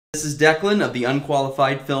This is Declan of the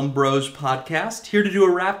Unqualified Film Bros podcast, here to do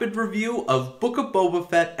a rapid review of Book of Boba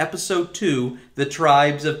Fett Episode 2, The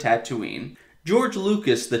Tribes of Tatooine. George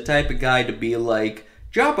Lucas, the type of guy to be like,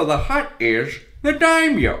 Jabba the Hutt is the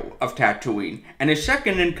daimyo of Tatooine, and his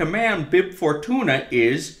second-in-command, Bib Fortuna,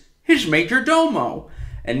 is his major domo.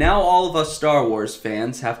 And now all of us Star Wars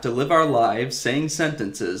fans have to live our lives saying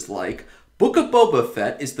sentences like, Book of Boba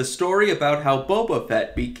Fett is the story about how Boba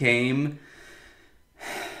Fett became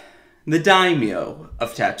the daimyo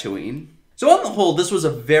of Tatooine. So on the whole, this was a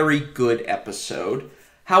very good episode.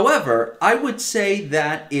 However, I would say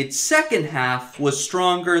that its second half was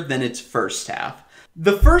stronger than its first half.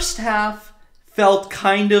 The first half felt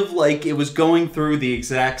kind of like it was going through the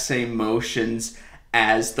exact same motions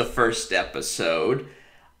as the first episode.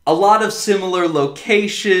 A lot of similar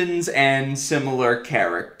locations and similar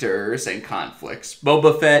characters and conflicts.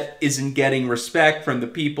 Boba Fett isn't getting respect from the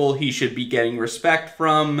people he should be getting respect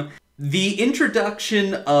from. The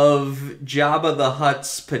introduction of Jabba the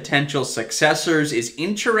Hutt's potential successors is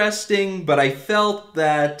interesting, but I felt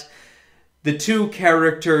that the two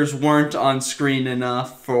characters weren't on screen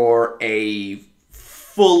enough for us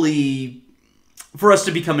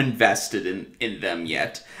to become invested in them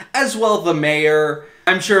yet. As well, the mayor,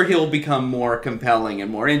 I'm sure he'll become more compelling and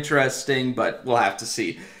more interesting, but we'll have to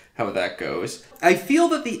see how that goes. I feel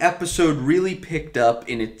that the episode really picked up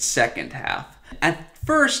in its second half. At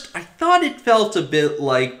first, I thought it felt a bit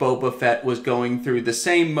like Boba Fett was going through the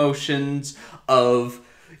same motions of,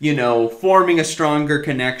 forming a stronger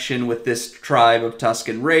connection with this tribe of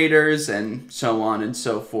Tusken Raiders and so on and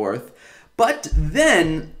so forth. But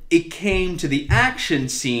then it came to the action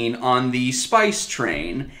scene on the spice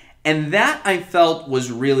train, and that I felt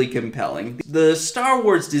was really compelling. The Star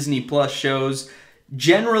Wars Disney Plus shows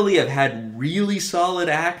generally have had really solid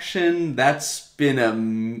action. That's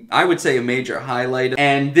been I would say a major highlight,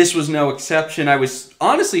 and this was no exception. I was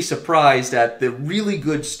honestly surprised at the really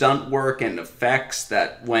good stunt work and effects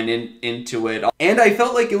that went into it, and I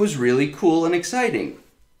felt like it was really cool and exciting.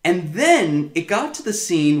 And then it got to the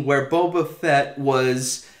scene where Boba Fett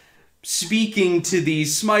was speaking to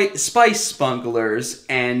these spice smugglers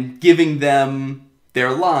and giving them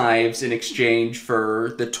their lives in exchange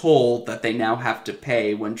for the toll that they now have to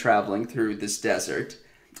pay when traveling through this desert.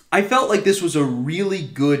 I felt like this was a really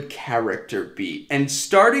good character beat and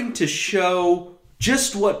starting to show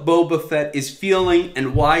just what Boba Fett is feeling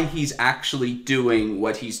and why he's actually doing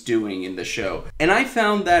what he's doing in the show. And I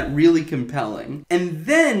found that really compelling. And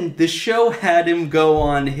then the show had him go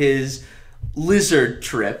on his lizard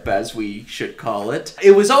trip, as we should call it.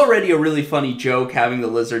 It was already a really funny joke having the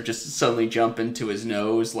lizard just suddenly jump into his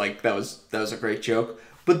nose. Like, that was a great joke.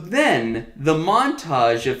 But then the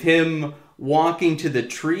montage of him walking to the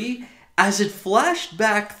tree, as it flashed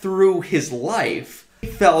back through his life,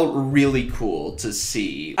 it felt really cool to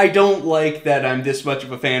see. I don't like that I'm this much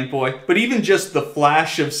of a fanboy, but even just the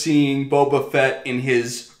flash of seeing Boba Fett in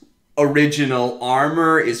his original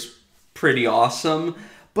armor is pretty awesome.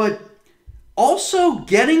 But also,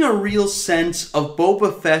 getting a real sense of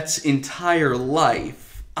Boba Fett's entire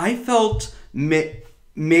life, I felt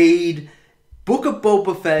made Book of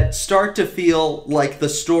Boba Fett start to feel like the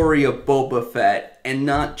story of Boba Fett and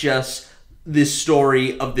not just this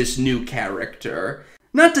story of this new character.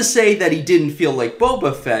 Not to say that he didn't feel like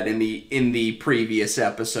Boba Fett in the previous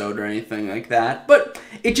episode or anything like that, but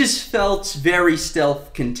it just felt very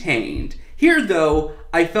self-contained. Here, though,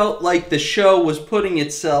 I felt like the show was putting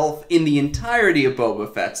itself in the entirety of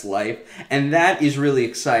Boba Fett's life, and that is really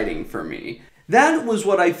exciting for me. That was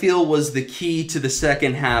what I feel was the key to the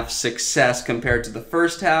second half's success compared to the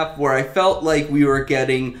first half, where I felt like we were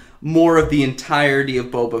getting more of the entirety of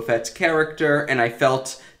Boba Fett's character, and I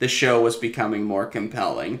felt the show was becoming more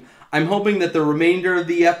compelling. I'm hoping that the remainder of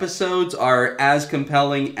the episodes are as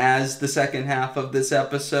compelling as the second half of this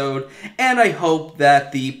episode, and I hope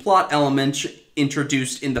that the plot elements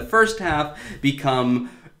introduced in the first half become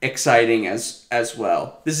exciting as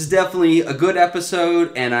well. This is definitely a good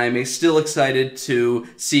episode, and I'm still excited to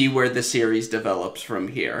see where the series develops from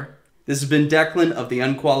here. This has been Declan of the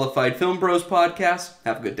Unqualified Film Bros podcast.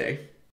 Have a good day.